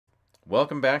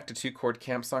Welcome back to 2 Chord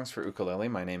Camp Songs for Ukulele.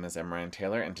 My name is M. Ryan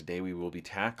Taylor, and today we will be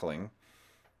tackling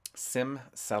Sim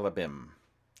Salabim.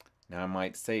 Now I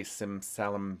might say Sim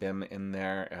Salabim in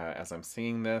there as I'm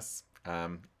singing this. I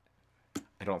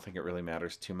don't think it really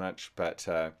matters too much, but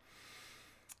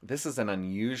this is an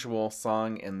unusual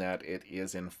song in that it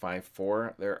is in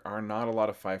 5/4. There are not a lot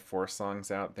of 5/4 songs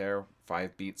out there,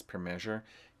 5 beats per measure.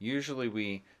 Usually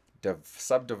we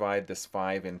subdivide this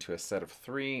 5 into a set of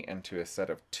 3 and to a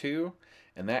set of 2,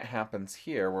 and that happens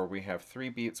here where we have 3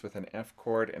 beats with an F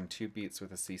chord and 2 beats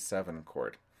with a C7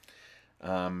 chord.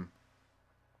 A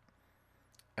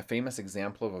famous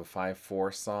example of a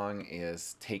 5/4 song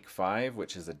is Take 5,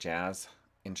 which is a jazz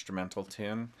instrumental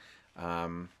tune.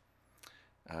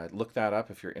 Look that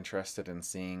up if you're interested in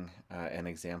seeing an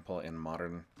example in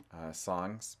modern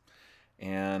songs.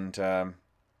 And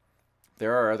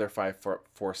there are other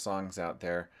 5/4 songs out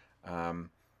there,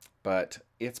 but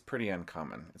it's pretty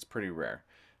uncommon. It's pretty rare.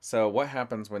 So what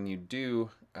happens when you do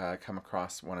come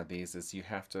across one of these is you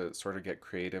have to sort of get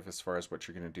creative as far as what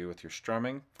you're going to do with your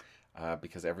strumming,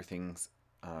 because everything's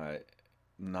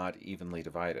not evenly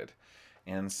divided.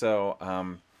 And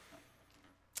so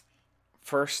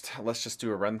first, let's just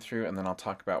do a run through and then I'll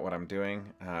talk about what I'm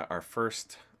doing. Our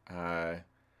first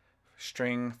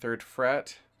string, 3rd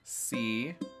fret,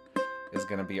 C, is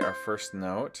going to be our first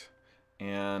note,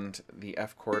 and the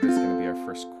F chord is going to be our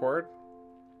first chord.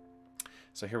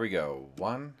 So here we go.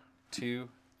 1, 2,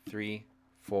 3,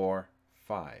 4,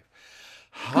 5.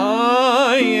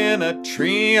 High in a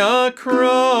tree a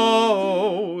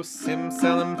crow, sim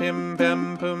salam pim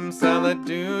pam pum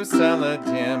saladu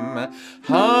saladim.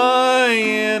 High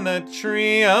in a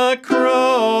tree a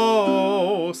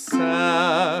crow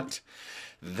sat.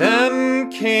 Then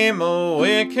came a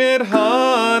wicked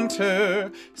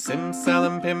hunter, sim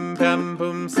salam pim pam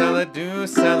boom saladu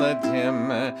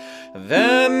saladim.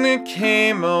 Then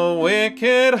came a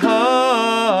wicked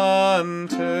hunter.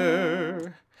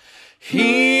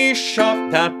 He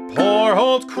shot that poor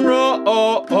old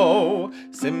crow,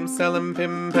 sim salam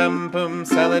pim pam boom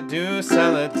saladu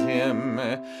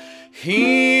saladim.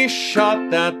 He shot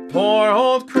that poor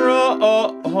old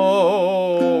crow.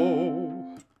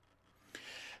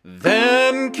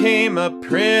 Then came a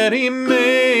pretty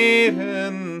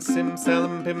maiden, sim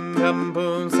salam pim pam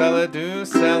boom saladu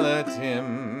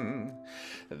saladim.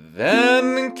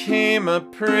 Then came a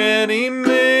pretty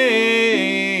maiden.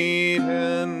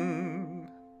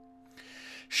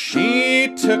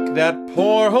 She took that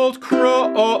poor old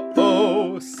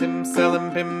crow, sim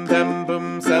salam pim pam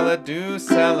boom saladu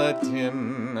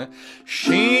saladim.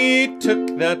 She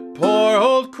took that poor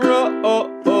old crow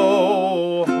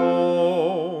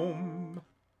home.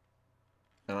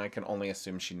 And I can only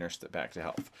assume she nursed it back to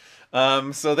health.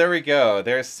 So there we go.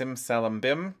 There's Sim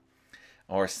Salabim,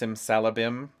 or Sim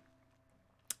Salabim.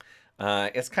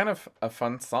 It's kind of a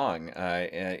fun song.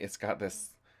 It's got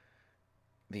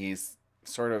these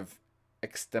sort of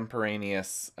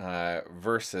extemporaneous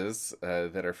verses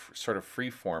that are sort of free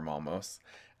form almost.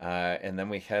 And then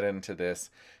we head into this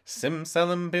sim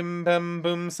salam bim bam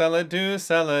boom saladu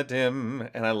saladim.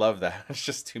 And I love that. It's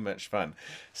just too much fun.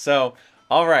 So,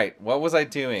 all right, what was I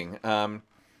doing?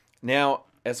 Now,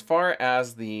 as far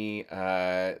as the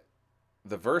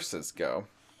verses go,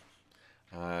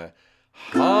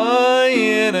 high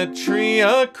in a tree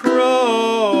a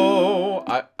crow.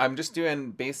 I'm just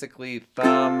doing basically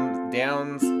thumbs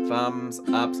downs, thumbs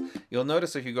ups. You'll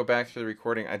notice if you go back to the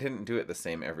recording, I didn't do it the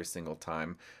same every single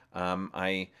time.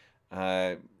 I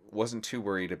wasn't too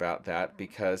worried about that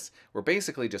because we're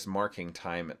basically just marking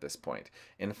time at this point.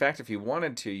 In fact, if you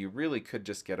wanted to, you really could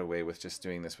just get away with just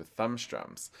doing this with thumb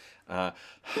strums.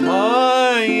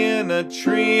 High in a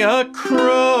tree a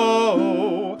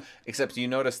crow. Except you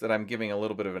notice that I'm giving a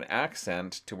little bit of an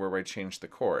accent to where I change the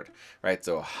chord. Right,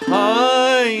 so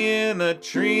high in a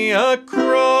tree a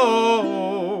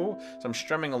crow. So I'm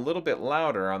strumming a little bit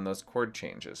louder on those chord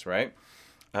changes, right?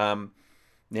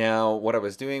 Now, what I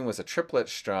was doing was a triplet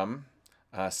strum,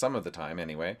 some of the time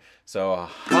anyway. So,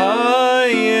 high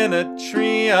in a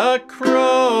tree a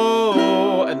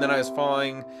crow, and then I was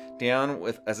falling down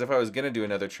with as if I was going to do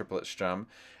another triplet strum,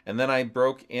 and then I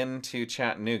broke into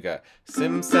Chattanooga.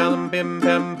 Sim salam bim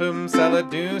bam boom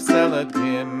saladu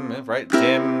saladim, right?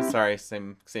 Dim, sorry,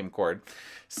 same chord.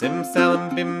 Sim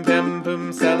salam bim bam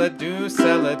boom saladu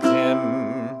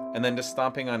saladim. And then just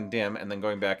stomping on dim and then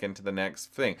going back into the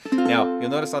next thing. Now, you'll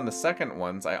notice on the second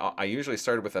ones, I usually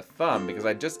started with a thumb because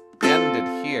I just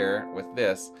ended here with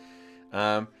this.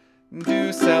 do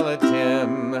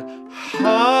salatim.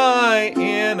 High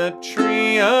in a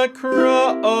tree a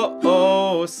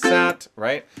crow sat,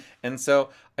 right? And so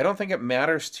I don't think it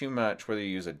matters too much whether you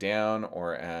use a down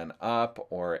or an up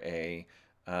or a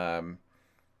thumb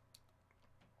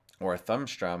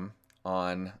strum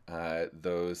on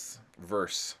those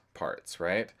verse parts,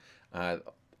 right?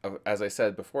 As I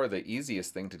said before, the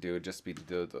easiest thing to do would just be to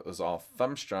do those all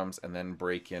thumb strums and then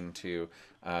break into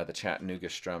the Chattanooga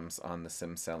strums on the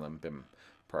sim salam bim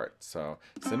part. So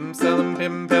sim salam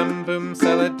bim bam boom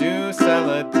salad do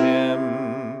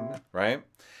saladim, right?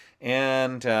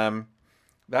 And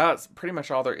that's pretty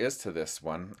much all there is to this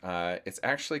one. It's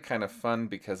actually kind of fun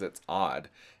because it's odd,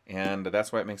 and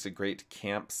that's why it makes a great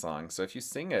camp song. So if you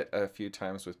sing it a few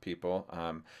times with people,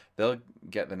 they'll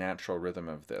get the natural rhythm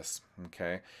of this,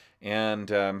 okay?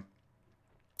 And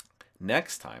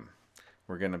next time,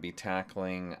 we're going to be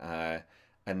tackling a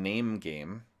name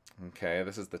game, okay?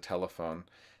 This is the telephone,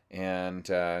 and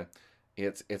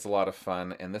it's a lot of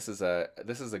fun, and this is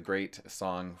a great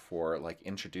song for like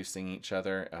introducing each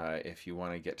other if you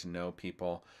want to get to know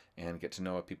people and get to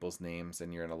know people's names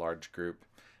and you're in a large group.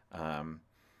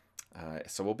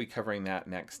 So we'll be covering that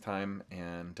next time,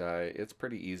 and it's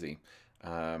pretty easy,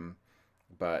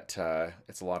 but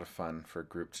it's a lot of fun for a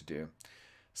group to do.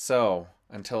 So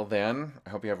until then, I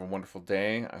hope you have a wonderful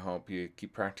day. I hope you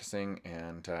keep practicing,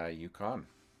 and Yukon.